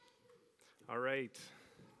All right.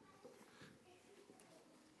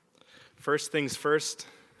 First things first,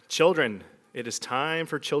 children, it is time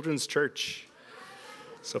for Children's Church.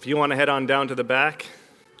 So if you want to head on down to the back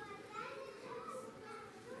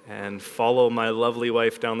and follow my lovely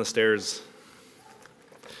wife down the stairs.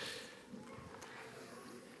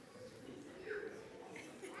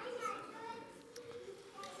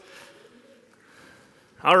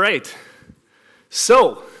 All right.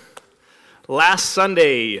 So, last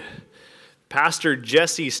Sunday, Pastor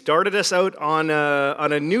Jesse started us out on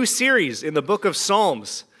a new series in the book of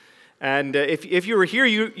Psalms. And if you were here,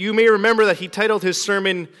 you may remember that he titled his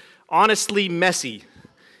sermon, Honestly Messy.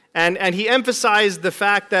 And he emphasized the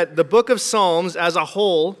fact that the book of Psalms as a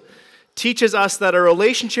whole teaches us that our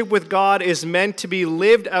relationship with God is meant to be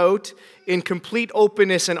lived out in complete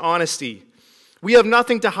openness and honesty. We have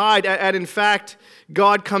nothing to hide, and in fact,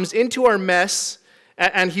 God comes into our mess,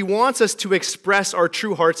 and he wants us to express our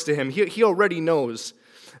true hearts to him. He already knows.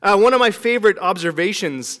 One of my favorite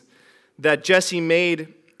observations that Jesse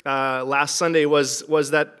made last Sunday was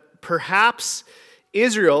that perhaps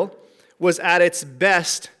Israel was at its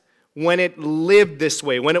best when it lived this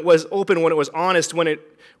way, when it was open, when it was honest,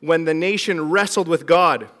 when the nation wrestled with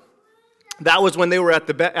God. That was when they were at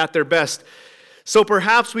their best. So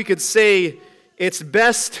perhaps we could say it's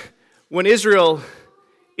best when Israel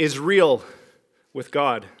is real with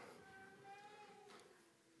God.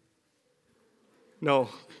 No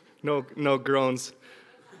groans.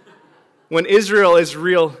 When Israel is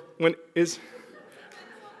real, this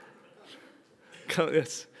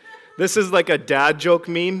is like a dad joke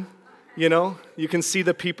meme, you know? You can see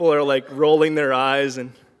the people are like rolling their eyes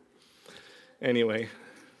and anyway,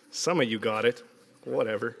 some of you got it.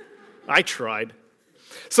 Whatever. I tried.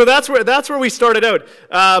 So that's where we started out.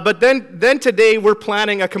 But then today we're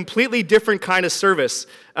planning a completely different kind of service.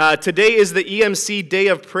 Today is the EMC Day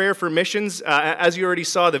of Prayer for Missions. As you already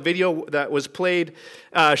saw, the video that was played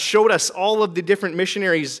showed us all of the different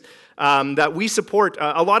missionaries that we support.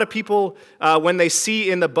 A lot of people, when they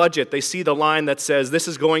see in the budget, they see the line that says, this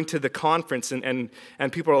is going to the conference, and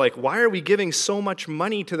people are like, why are we giving so much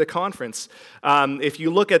money to the conference? If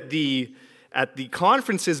you look at the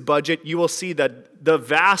conference's budget, you will see that the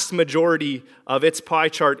vast majority of its pie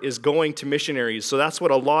chart is going to missionaries. So that's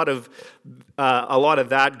what a lot of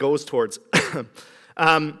that goes towards.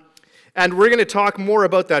 And we're going to talk more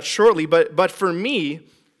about that shortly. But for me,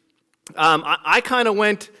 I kind of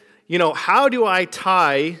went, how do I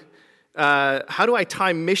tie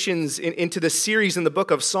missions into the series in the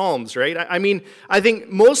book of Psalms, right? I think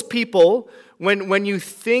most people, when you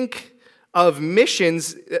think of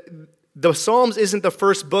missions, the Psalms isn't the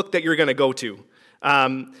first book that you're going to go to.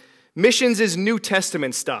 Missions is New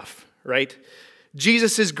Testament stuff, right?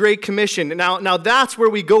 Jesus' Great Commission. Now that's where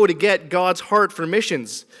we go to get God's heart for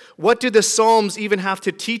missions. What do the Psalms even have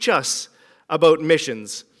to teach us about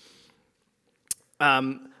missions?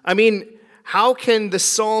 How can the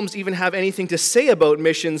Psalms even have anything to say about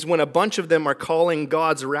missions when a bunch of them are calling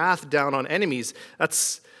God's wrath down on enemies?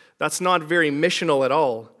 That's not very missional at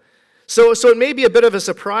all. So it may be a bit of a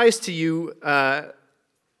surprise to you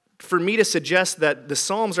for me to suggest that the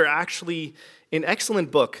Psalms are actually an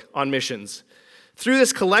excellent book on missions. Through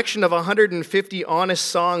this collection of 150 honest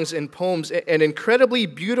songs and poems, an incredibly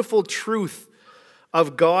beautiful truth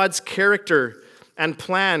of God's character and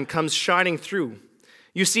plan comes shining through.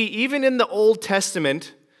 You see, even in the Old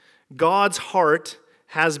Testament, God's heart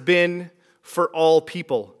has been for all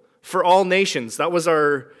people, for all nations. That was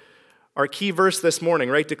our key verse this morning,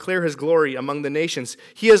 right? Declare his glory among the nations.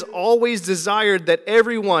 He has always desired that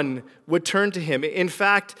everyone would turn to him. In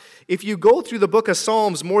fact, if you go through the book of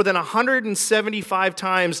Psalms, more than 175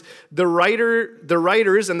 times, the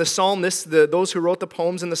writers and the psalmists, those who wrote the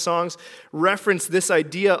poems and the songs, reference this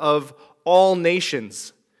idea of all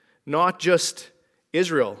nations, not just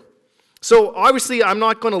Israel. So obviously, I'm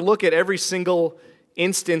not going to look at every single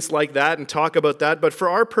instance like that and talk about that, but for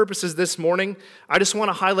our purposes this morning, I just want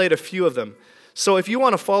to highlight a few of them. So if you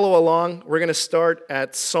want to follow along, we're going to start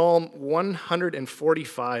at Psalm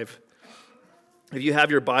 145. If you have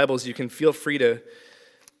your Bibles, you can feel free to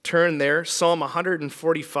turn there. Psalm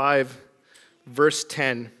 145, verse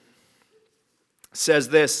 10 says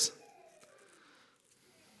this: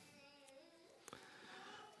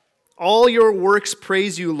 All your works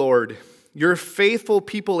praise you, Lord. Your faithful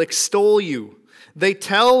people extol you. They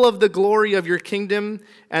tell of the glory of your kingdom,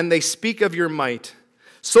 and they speak of your might,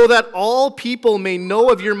 so that all people may know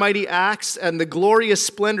of your mighty acts and the glorious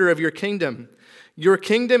splendor of your kingdom. Your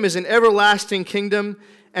kingdom is an everlasting kingdom,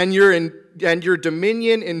 and your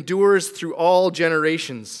dominion endures through all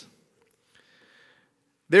generations.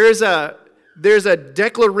 There is a there's a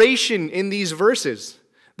declaration in these verses.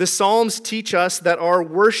 The Psalms teach us that our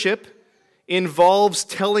worship involves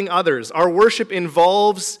telling others. Our worship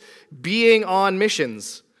involves being on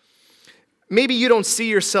missions. Maybe you don't see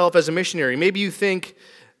yourself as a missionary. Maybe you think,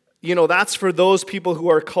 that's for those people who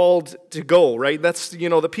are called to go, right? That's,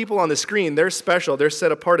 the people on the screen, they're special. They're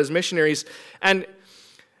set apart as missionaries. And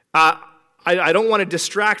I don't want to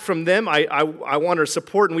distract from them. I want to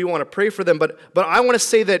support and we want to pray for them. But I want to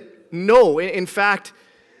say that no, in fact,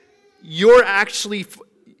 you're actually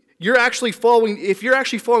following, if you're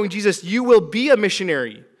actually following Jesus, you will be a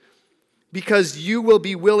missionary because you will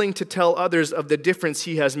be willing to tell others of the difference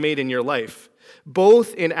he has made in your life,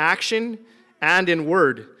 both in action and in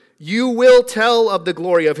word. You will tell of the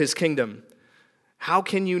glory of his kingdom. How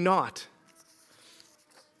can you not?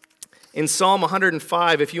 In Psalm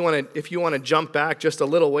 105, if you want to jump back just a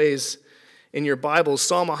little ways in your Bibles,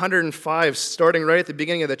 Psalm 105, starting right at the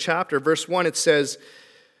beginning of the chapter, verse 1, it says,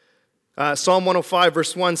 Psalm 105,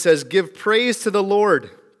 verse 1 says, "Give praise to the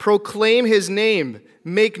Lord, proclaim his name,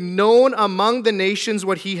 make known among the nations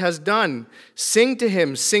what he has done. Sing to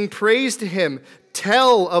him, sing praise to him,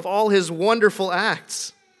 tell of all his wonderful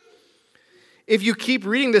acts." If you keep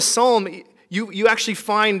reading this psalm, you actually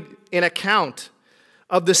find an account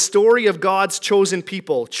of the story of God's chosen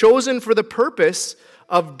people, chosen for the purpose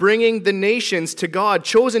of bringing the nations to God,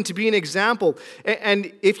 chosen to be an example.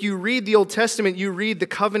 And if you read the Old Testament, you read the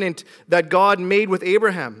covenant that God made with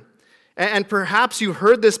Abraham. And perhaps you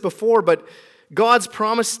heard this before, but God's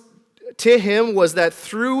promise to him was that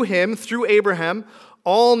through him, through Abraham,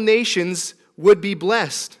 all nations would be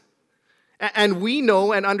blessed. And we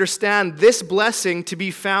know and understand this blessing to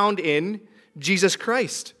be found in Jesus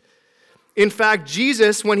Christ. In fact,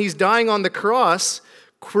 Jesus, when he's dying on the cross,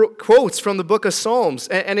 quotes from the book of Psalms.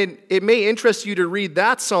 And it may interest you to read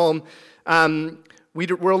that psalm.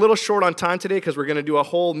 We're a little short on time today because we're going to do a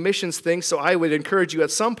whole missions thing. So I would encourage you at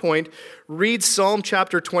some point, read Psalm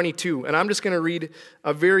chapter 22. And I'm just going to read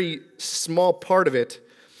a very small part of it.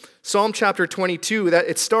 Psalm chapter 22, that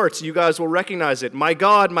it starts, you guys will recognize it. My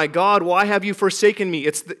God, why have you forsaken me?"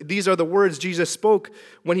 These are the words Jesus spoke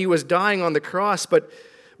when he was dying on the cross. But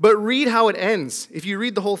read how it ends. If you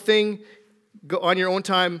read the whole thing go on your own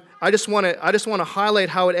time, I just want to highlight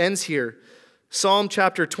how it ends here. Psalm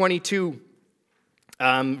chapter 22,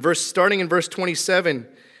 starting in verse 27,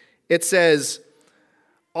 it says,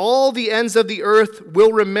 "All the ends of the earth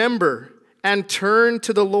will remember and turn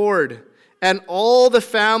to the Lord, and all the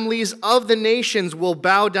families of the nations will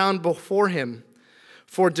bow down before him.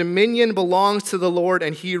 For dominion belongs to the Lord,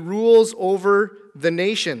 and he rules over the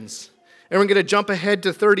nations." And we're going to jump ahead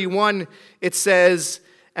to 31. It says,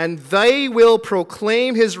 "And they will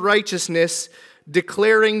proclaim his righteousness,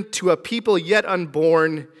 declaring to a people yet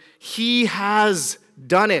unborn, he has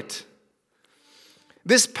done it."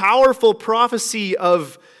 This powerful prophecy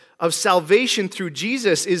of salvation through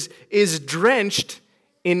Jesus is drenched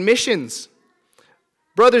in missions.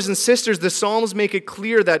 Brothers and sisters, the Psalms make it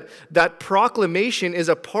clear that proclamation is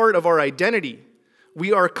a part of our identity.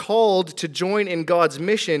 We are called to join in God's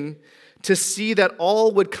mission to see that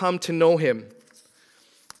all would come to know him.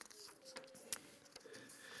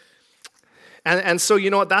 And so,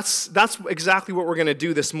 that's exactly what we're going to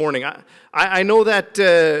do this morning. I know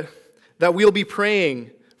that we'll be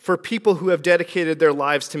praying for people who have dedicated their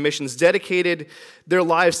lives to missions, dedicated their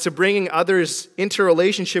lives to bringing others into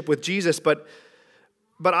relationship with Jesus, but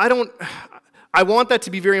I want that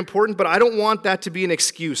to be very important, but I don't want that to be an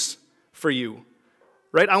excuse for you,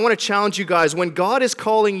 right? I want to challenge you guys. When God is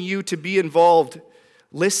calling you to be involved,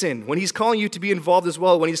 listen. When he's calling you to be involved as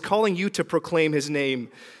well, when he's calling you to proclaim his name,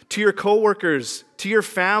 to your coworkers, to your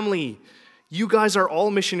family, you guys are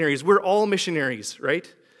all missionaries. We're all missionaries,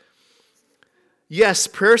 right? Yes,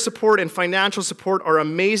 prayer support and financial support are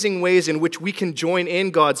amazing ways in which we can join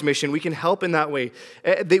in God's mission. We can help in that way.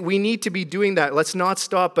 We need to be doing that. Let's not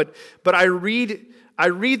stop. But I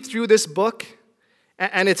read through this book,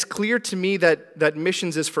 and it's clear to me that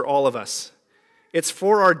missions is for all of us. It's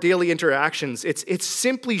for our daily interactions. It's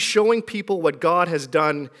simply showing people what God has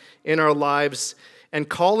done in our lives and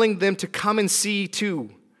calling them to come and see too.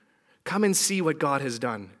 Come and see what God has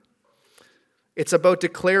done. It's about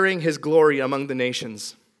declaring his glory among the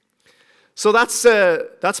nations. So that's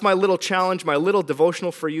my little challenge, my little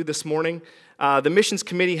devotional for you this morning. The missions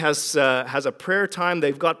committee has a prayer time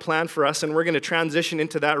they've got planned for us, and we're going to transition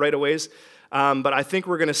into that right away. But I think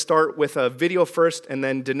we're going to start with a video first, and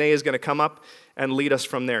then Danae is going to come up and lead us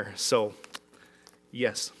from there. So,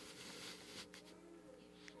 yes.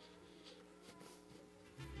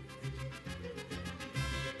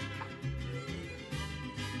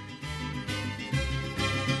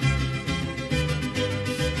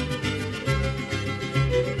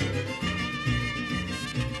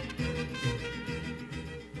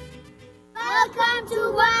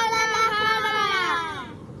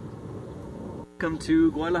 welcome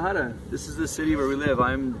to Guadalajara. This is the city where we live.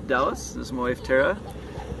 I'm Dallas, this is my wife Tara,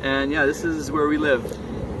 and yeah, this is where we live.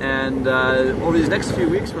 And over these next few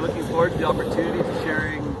weeks, we're looking forward to the opportunity of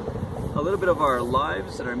sharing a little bit of our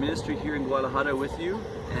lives and our ministry here in Guadalajara with you.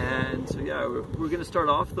 And so yeah, we're going to start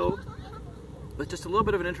off though with just a little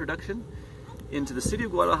bit of an introduction into the city of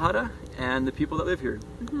Guadalajara and the people that live here.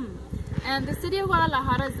 And the city of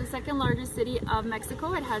Guadalajara is the second largest city of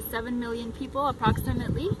Mexico. It has 7 million people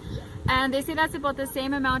approximately. And they say that's about the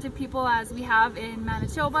same amount of people as we have in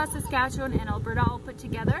Manitoba, Saskatchewan, and Alberta all put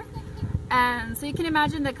together. And so you can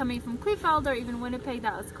imagine that coming from Kleefeld or even Winnipeg,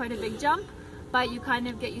 that was quite a big jump, but you kind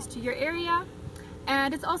of get used to your area.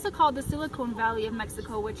 And it's also called the Silicon Valley of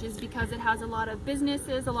Mexico, which is because it has a lot of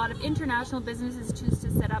businesses, a lot of international businesses choose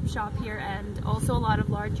to set up shop here, and also a lot of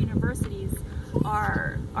large universities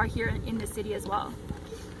are here in the city as well.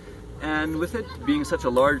 And with it being such a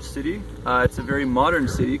large city, it's a very modern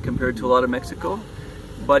city compared to a lot of Mexico.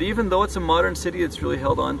 But even though it's a modern city, it's really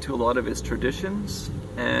held on to a lot of its traditions,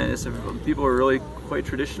 and people are really quite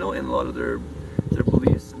traditional in a lot of their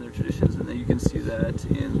beliefs and their traditions, and then you can see that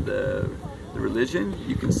in the religion.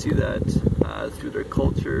 You can see that through their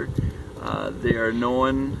culture. They are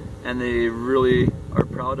known, and they really are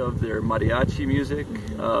proud of their mariachi music,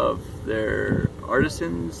 of their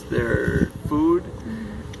artisans, their food,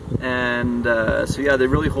 and so yeah, they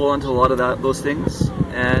really hold on to a lot of those things.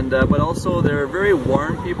 And but also they're very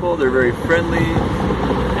warm people. They're very friendly,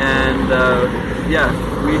 and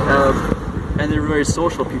and they're very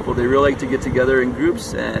social people. They really like to get together in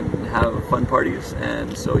groups and have fun parties.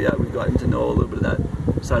 And so yeah, we've gotten to know a little bit of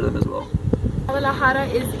that side of them as well. Guadalajara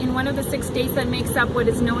is in one of the 6 states that makes up what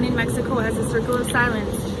is known in Mexico as the Circle of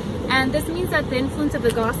Silence. And this means that the influence of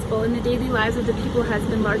the gospel in the daily lives of the people has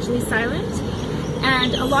been largely silent.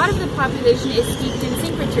 And a lot of the population is steeped in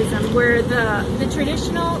syncretism, where the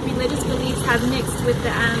traditional religious beliefs have mixed with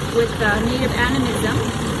the native animism.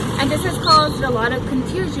 And this has caused a lot of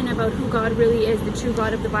confusion about who God really is, the true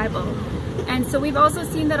God of the Bible. And so we've also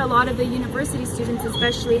seen that a lot of the university students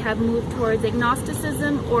especially have moved towards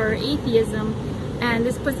agnosticism or atheism, and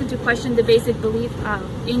this puts into question the basic belief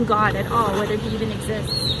in God at all, whether he even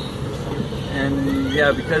exists. And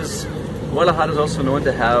yeah, because Guadalajara is also known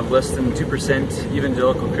to have less than 2%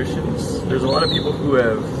 evangelical Christians, there's a lot of people who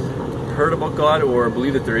have heard about God or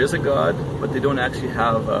believe that there is a God, but they don't actually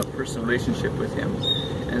have a personal relationship with him.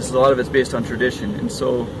 And so a lot of it's based on tradition. And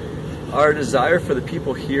so our desire for the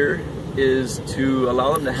people here is to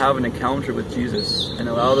allow them to have an encounter with Jesus and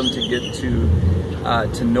allow them to get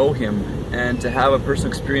to know him and to have a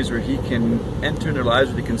personal experience where he can enter in their lives,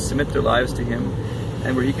 where they can submit their lives to him,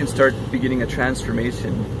 and where he can start beginning a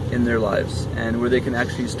transformation in their lives, and where they can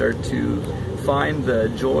actually start to find the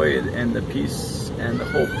joy and the peace and the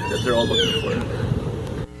hope that they're all looking for.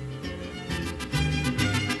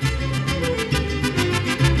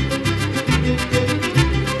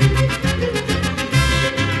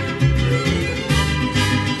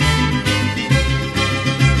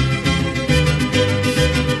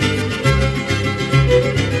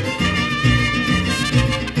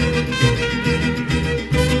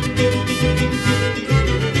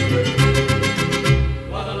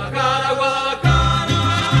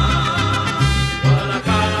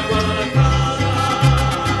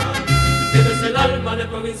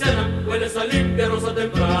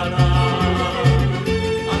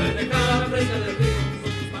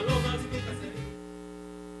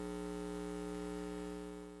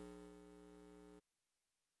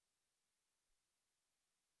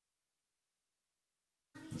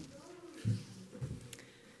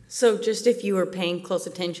 So just if you were paying close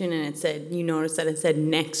attention and you noticed that it said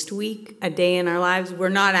next week, a day in our lives, we're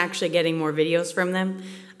not actually getting more videos from them.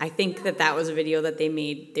 I think that was a video that they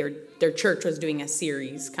made. Their church was doing a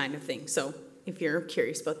series kind of thing. So if you're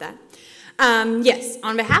curious about that. Yes,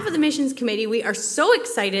 on behalf of the Missions Committee, we are so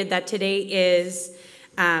excited that today is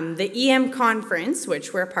the EM conference,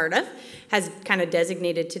 which we're a part of, has kind of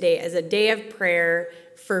designated today as a day of prayer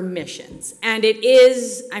for missions. And it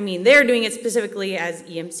is, they're doing it specifically as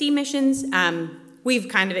EMC missions. We've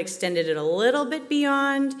kind of extended it a little bit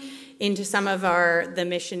beyond into some of the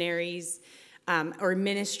missionaries or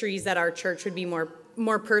ministries that our church would be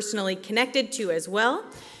more personally connected to as well.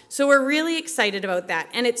 So we're really excited about that.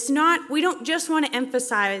 And we don't just want to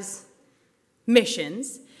emphasize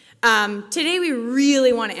missions. Today we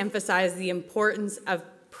really want to emphasize the importance of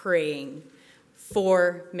praying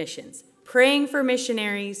for missions. Praying for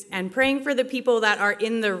missionaries and praying for the people that are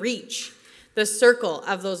in the reach, the circle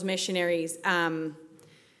of those missionaries.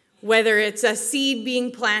 Whether it's a seed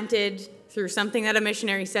being planted through something that a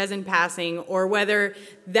missionary says in passing, or whether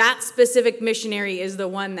that specific missionary is the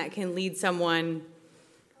one that can lead someone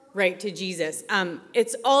right to Jesus.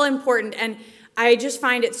 It's all important, and I just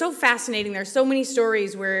find it so fascinating. There's so many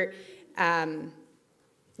stories where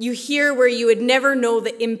you hear where you would never know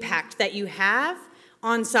the impact that you have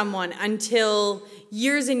on someone until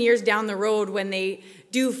years and years down the road when they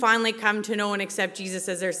do finally come to know and accept Jesus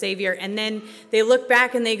as their Savior. And then they look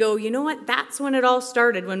back and they go, you know what? That's when it all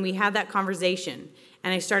started, when we had that conversation.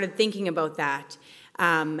 And I started thinking about that.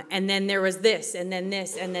 And then there was this, and then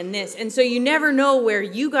this, and then this. And so you never know where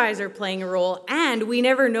you guys are playing a role, and we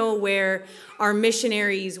never know where our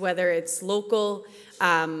missionaries, whether it's local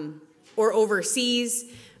or overseas,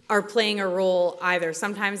 are playing a role either.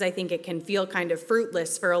 Sometimes I think it can feel kind of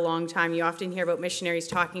fruitless for a long time. You often hear about missionaries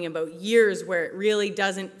talking about years where it really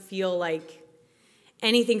doesn't feel like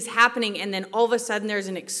anything's happening, and then all of a sudden there's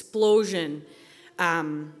an explosion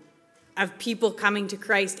of people coming to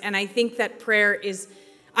Christ. And I think that prayer is,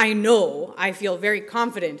 I feel very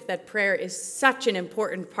confident that prayer is such an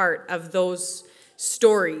important part of those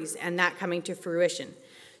stories and that coming to fruition.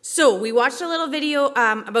 So we watched a little video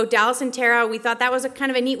about Dallas and Tara. We thought that was a kind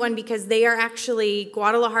of a neat one because they are actually,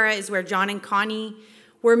 Guadalajara is where John and Connie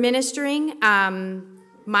were ministering.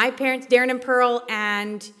 My parents, Darren and Pearl,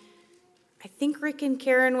 and I think Rick and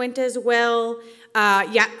Karen went as well.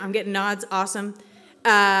 Yeah, I'm getting nods. Awesome.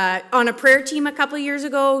 On a prayer team a couple years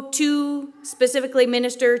ago to specifically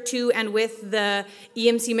minister to and with the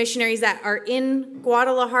EMC missionaries that are in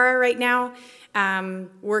Guadalajara right now,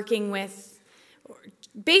 working with,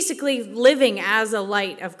 basically living as a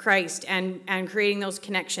light of Christ and creating those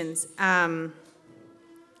connections.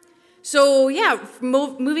 So yeah,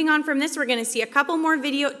 moving on from this, we're going to see a couple more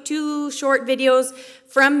two short videos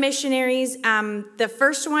from missionaries. The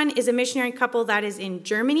first one is a missionary couple that is in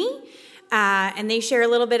Germany, and they share a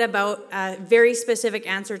little bit about a very specific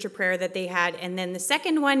answer to prayer that they had. And then the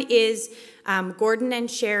second one is Gordon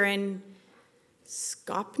and Sharon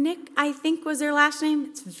Skopnik, I think was their last name.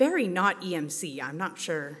 It's very not EMC. I'm not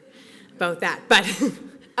sure about that. But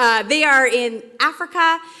they are in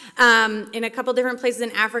Africa, in a couple different places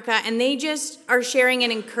in Africa, and they just are sharing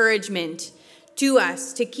an encouragement to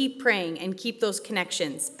us to keep praying and keep those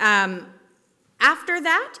connections. After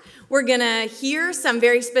that, we're going to hear some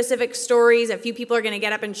very specific stories. A few people are going to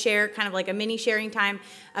get up and share kind of like a mini sharing time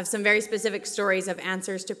of some very specific stories of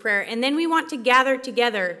answers to prayer. And then we want to gather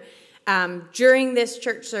together during this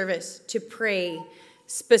church service to pray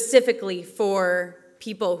specifically for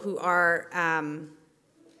people who are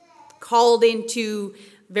called into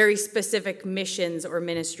very specific missions or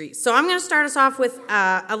ministries. So I'm going to start us off with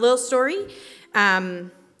a little story. And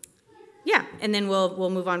then we'll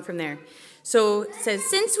move on from there. So it says,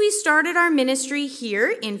 since we started our ministry here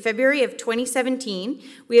in February of 2017,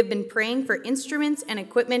 we have been praying for instruments and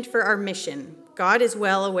equipment for our mission. God is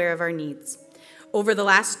well aware of our needs. Over the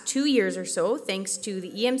last 2 years or so, thanks to the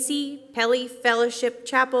EMC, Pele Fellowship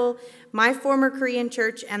Chapel, my former Korean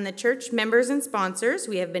church, and the church members and sponsors,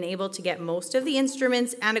 we have been able to get most of the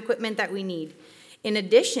instruments and equipment that we need. In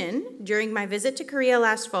addition, during my visit to Korea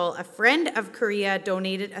last fall, a friend of Korea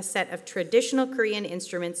donated a set of traditional Korean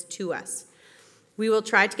instruments to us. We will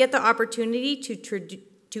try to get the opportunity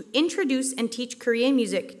to introduce and teach Korean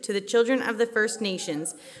music to the children of the First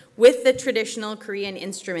Nations with the traditional Korean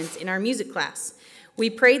instruments in our music class. We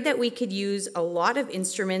prayed that we could use a lot of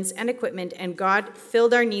instruments and equipment, and God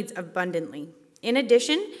filled our needs abundantly. In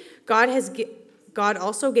addition, God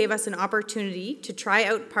also gave us an opportunity to try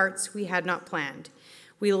out parts we had not planned.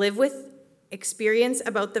 We live with experience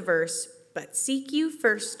about the verse, but seek you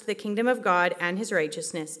first the kingdom of God and his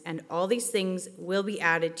righteousness, and all these things will be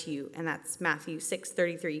added to you. And that's Matthew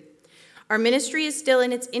 6:33. Our ministry is still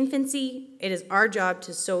in its infancy. It is our job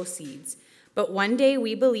to sow seeds. But one day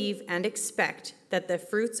we believe and expect that the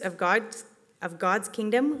fruits of God's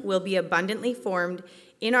kingdom will be abundantly formed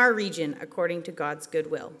in our region according to God's good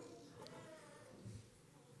will.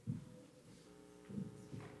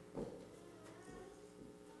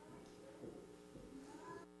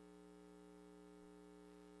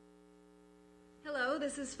 Hello,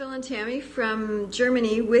 this is Phil and Tammy from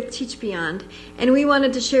Germany with Teach Beyond, and we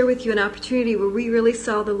wanted to share with you an opportunity where we really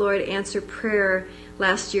saw the Lord answer prayer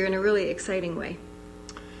last year in a really exciting way.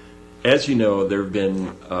 As you know, there have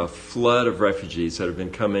been a flood of refugees that have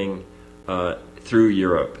been coming through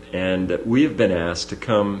Europe, and we have been asked to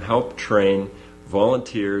come help train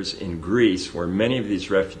volunteers in Greece, where many of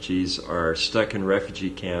these refugees are stuck in refugee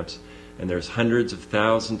camps, and there's hundreds of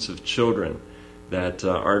thousands of children that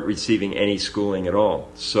aren't receiving any schooling at all.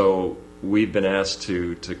 So we've been asked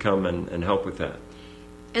to come and help with that.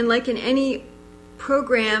 And like in any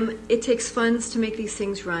program, it takes funds to make these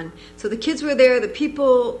things run. So the kids were there, the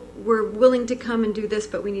people were willing to come and do this,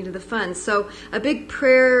 but we needed the funds. So a big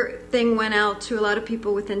prayer thing went out to a lot of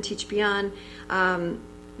people within Teach Beyond,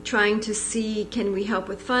 trying to see, can we help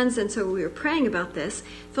with funds? And so we were praying about this.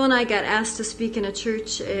 Phil and I got asked to speak in a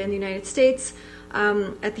church in the United States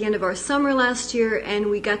at the end of our summer last year,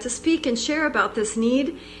 and we got to speak and share about this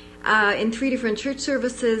need in 3 different church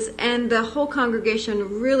services, and the whole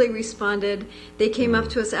congregation really responded. They came up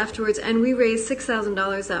to us afterwards, and we raised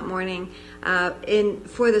 $6,000 that morning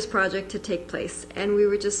for this project to take place. And it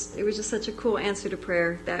was just such a cool answer to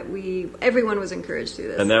prayer that everyone was encouraged through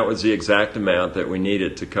this. And that was the exact amount that we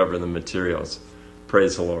needed to cover the materials.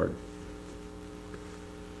 Praise the Lord.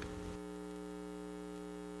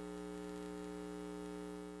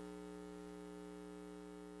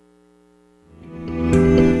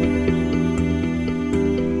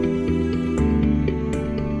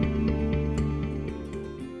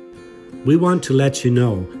 We want to let you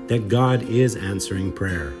know that God is answering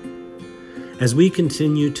prayer. As we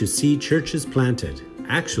continue to see churches planted,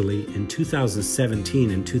 actually in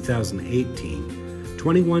 2017 and 2018,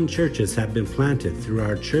 21 churches have been planted through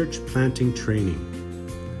our church planting training.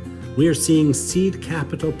 We are seeing seed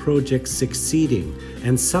capital projects succeeding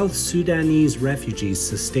and South Sudanese refugees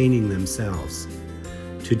sustaining themselves.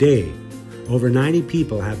 Today, over 90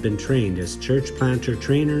 people have been trained as church planter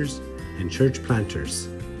trainers and church planters.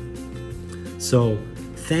 So,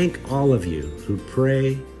 thank all of you who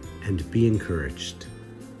pray and be encouraged.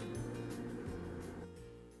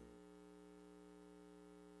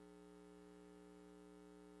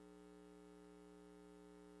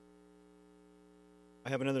 I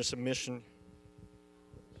have another submission.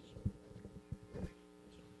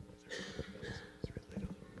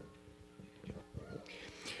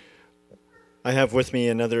 I have with me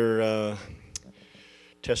another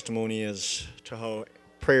testimony as to how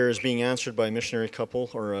prayer is being answered by a missionary couple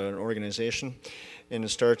or an organization. And it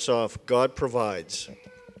starts off, God provides.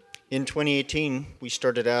 In 2018, we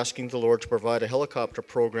started asking the Lord to provide a helicopter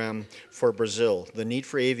program for Brazil. The need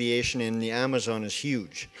for aviation in the Amazon is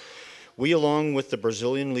huge. We, along with the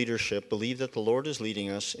Brazilian leadership, believe that the Lord is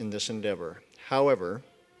leading us in this endeavor. However,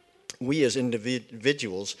 we as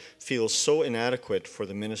individuals feel so inadequate for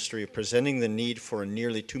the ministry of presenting the need for a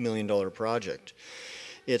nearly $2 million project.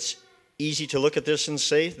 It's easy to look at this and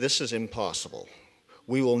say, this is impossible.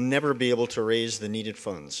 We will never be able to raise the needed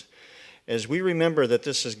funds. As we remember that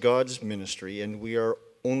this is God's ministry and we are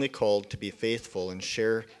only called to be faithful and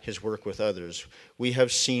share his work with others, we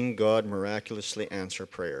have seen God miraculously answer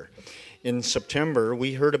prayer. In September,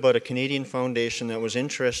 we heard about a Canadian foundation that was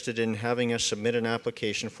interested in having us submit an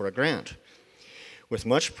application for a grant. With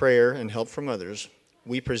much prayer and help from others,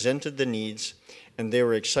 we presented the needs and they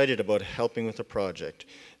were excited about helping with the project.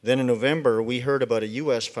 Then in November, we heard about a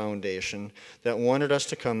U.S. foundation that wanted us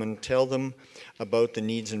to come and tell them about the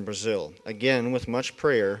needs in Brazil. Again, with much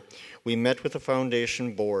prayer, we met with the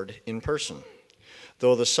foundation board in person.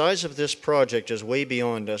 Though the size of this project is way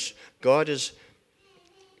beyond us, God has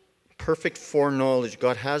perfect foreknowledge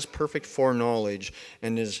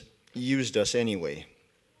and has used us anyway.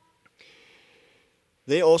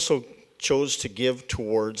 They also chose to give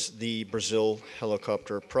towards the Brazil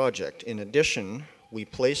helicopter project. In addition, we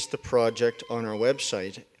placed the project on our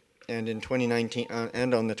website and in 2019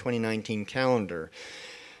 and on the 2019 calendar.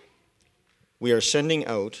 We are sending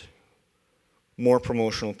out more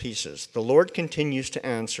promotional pieces. The Lord continues to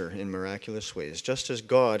answer in miraculous ways, just as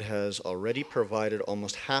God has already provided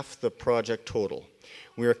almost half the project total.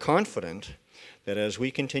 We are confident that as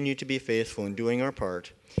we continue to be faithful in doing our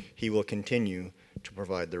part, he will continue to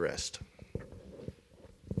provide the rest.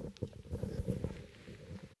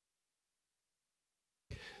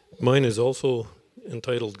 Mine is also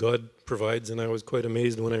entitled God Provides, and I was quite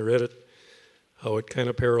amazed when I read it, how it kind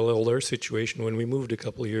of paralleled our situation when we moved a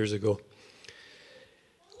couple of years ago.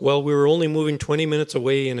 While we were only moving 20 minutes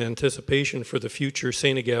away in anticipation for the future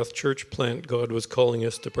St. Agath church plant God was calling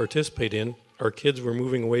us to participate in, our kids were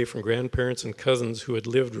moving away from grandparents and cousins who had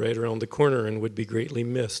lived right around the corner and would be greatly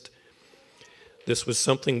missed. This was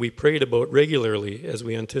something we prayed about regularly as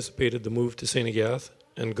we anticipated the move to St. Agath,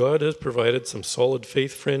 and God has provided some solid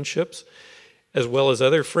faith friendships, as well as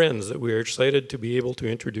other friends that we are excited to be able to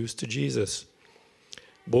introduce to Jesus.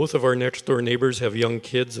 Both of our next-door neighbors have young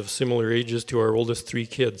kids of similar ages to our oldest 3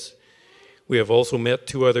 kids. We have also met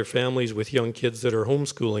 2 other families with young kids that are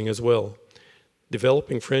homeschooling as well.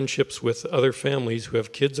 Developing friendships with other families who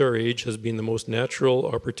have kids our age has been the most natural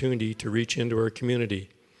opportunity to reach into our community.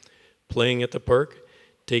 Playing at the park,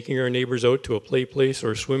 taking our neighbors out to a play place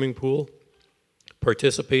or swimming pool,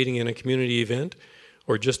 participating in a community event,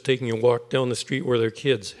 or just taking a walk down the street with their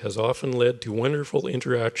kids has often led to wonderful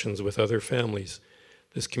interactions with other families.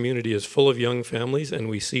 This community is full of young families, and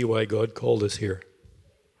we see why God called us here.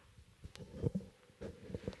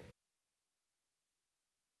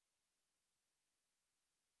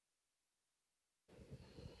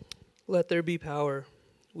 Let there be power.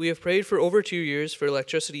 We have prayed for over 2 years for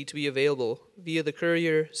electricity to be available via the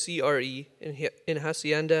Courier CRE in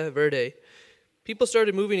Hacienda Verde. People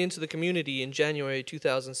started moving into the community in January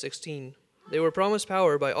 2016. They were promised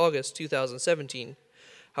power by August 2017.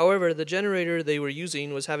 However, the generator they were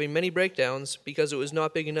using was having many breakdowns because it was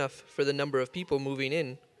not big enough for the number of people moving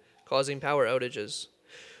in, causing power outages.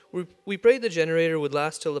 We prayed the generator would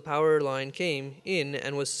last till the power line came in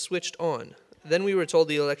and was switched on. Then we were told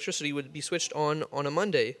the electricity would be switched on a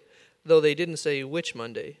Monday, though they didn't say which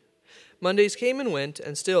Monday. Mondays came and went,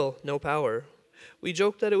 and still no power. We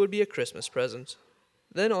joked that it would be a Christmas present.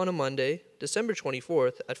 Then on a Monday, December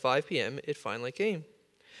 24th, at 5 p.m., it finally came.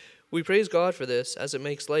 We praise God for this, as it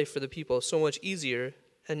makes life for the people so much easier,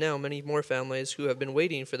 and now many more families who have been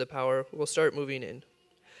waiting for the power will start moving in.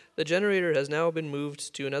 The generator has now been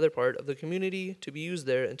moved to another part of the community to be used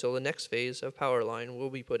there until the next phase of power line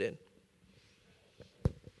will be put in.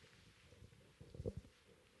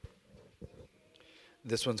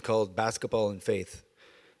 This one's called Basketball and Faith.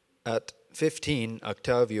 At 15,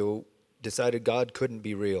 Octavio decided God couldn't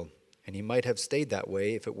be real, and he might have stayed that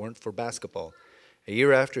way if it weren't for basketball. A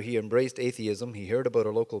year after he embraced atheism, he heard about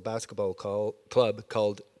a local basketball club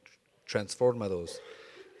called Transformados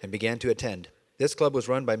and began to attend. This club was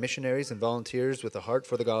run by missionaries and volunteers with a heart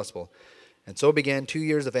for the gospel, and so began 2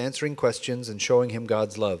 years of answering questions and showing him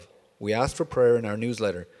God's love. We asked for prayer in our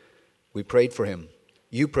newsletter. We prayed for him.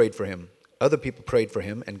 You prayed for him. Other people prayed for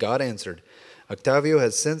him, and God answered. Octavio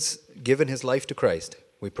has since given his life to Christ.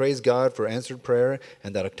 We praise God for answered prayer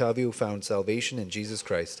and that Octavio found salvation in Jesus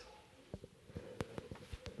Christ.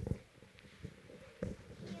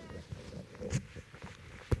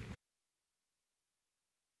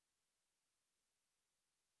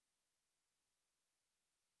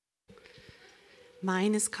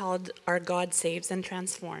 Mine is called Our God Saves and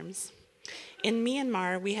Transforms. In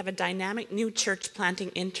Myanmar, we have a dynamic new church planting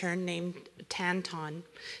intern named Tanton.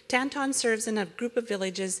 Tanton serves in a group of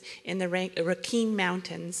villages in the Rakhine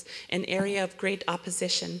Mountains, an area of great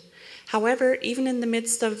opposition. However, even in the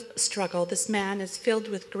midst of struggle, this man is filled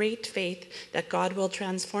with great faith that God will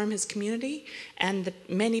transform his community and that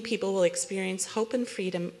many people will experience hope and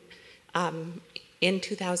freedom in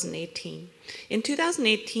 2018. In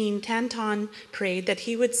 2018, Tanton prayed that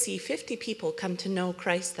he would see 50 people come to know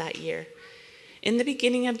Christ that year. In the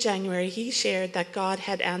beginning of January, he shared that God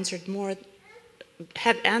had answered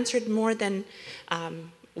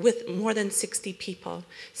with more than 60 people.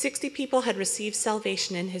 60 people had received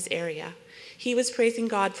salvation in his area. He was praising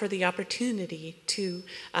God for the opportunity to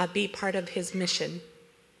be part of his mission.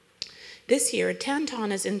 This year,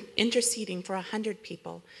 Tanton is interceding for 100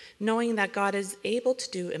 people, knowing that God is able to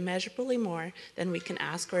do immeasurably more than we can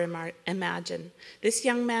ask or imagine. This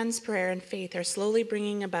young man's prayer and faith are slowly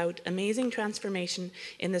bringing about amazing transformation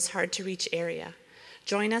in this hard-to-reach area.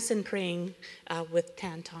 Join us in praying with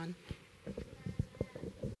Tanton.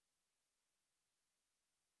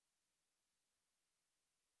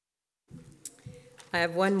 I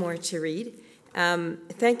have one more to read.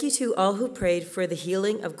 Thank you to all who prayed for the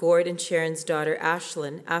healing of Gord and Sharon's daughter,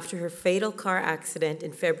 Ashlyn, after her fatal car accident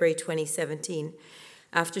in February 2017.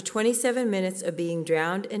 After 27 minutes of being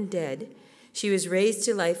drowned and dead, she was raised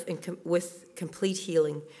to life with complete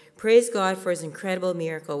healing. Praise God for his incredible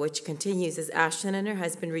miracle, which continues as Ashlyn and her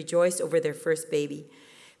husband rejoice over their first baby.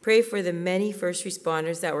 Pray for the many first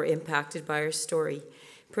responders that were impacted by her story.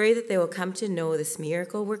 Pray that they will come to know this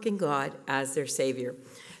miracle-working God as their Savior.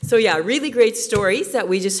 So yeah, really great stories that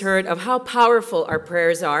we just heard of how powerful our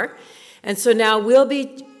prayers are. And so now we'll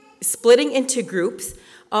be splitting into groups.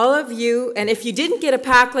 All of you, and if you didn't get a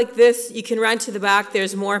pack like this, you can run to the back.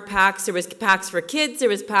 There's more packs. There was packs for kids. There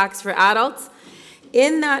was packs for adults.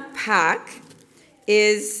 In that pack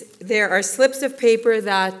there are slips of paper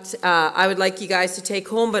that I would like you guys to take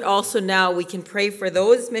home, but also now we can pray for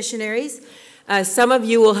those missionaries. Some of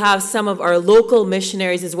you will have some of our local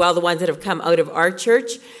missionaries as well, the ones that have come out of our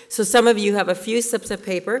church. So some of you have a few slips of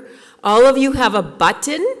paper. All of you have a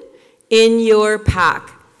button in your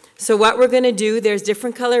pack. So what we're going to do, there's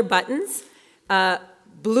different color buttons.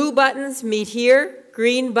 Blue buttons meet here.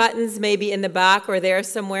 Green buttons maybe in the back or there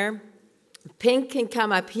somewhere. Pink can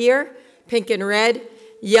come up here. Pink and red.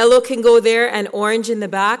 Yellow can go there and orange in the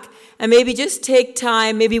back. And maybe just take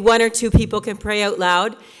time, maybe one or two people can pray out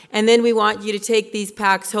loud. And then we want you to take these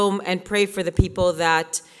packs home and pray for the people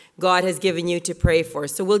that God has given you to pray for.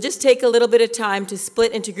 So we'll just take a little bit of time to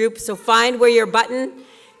split into groups. So find where your button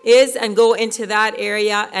is and go into that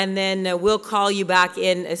area, and then we'll call you back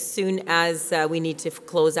in as soon as we need to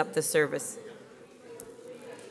close up the service.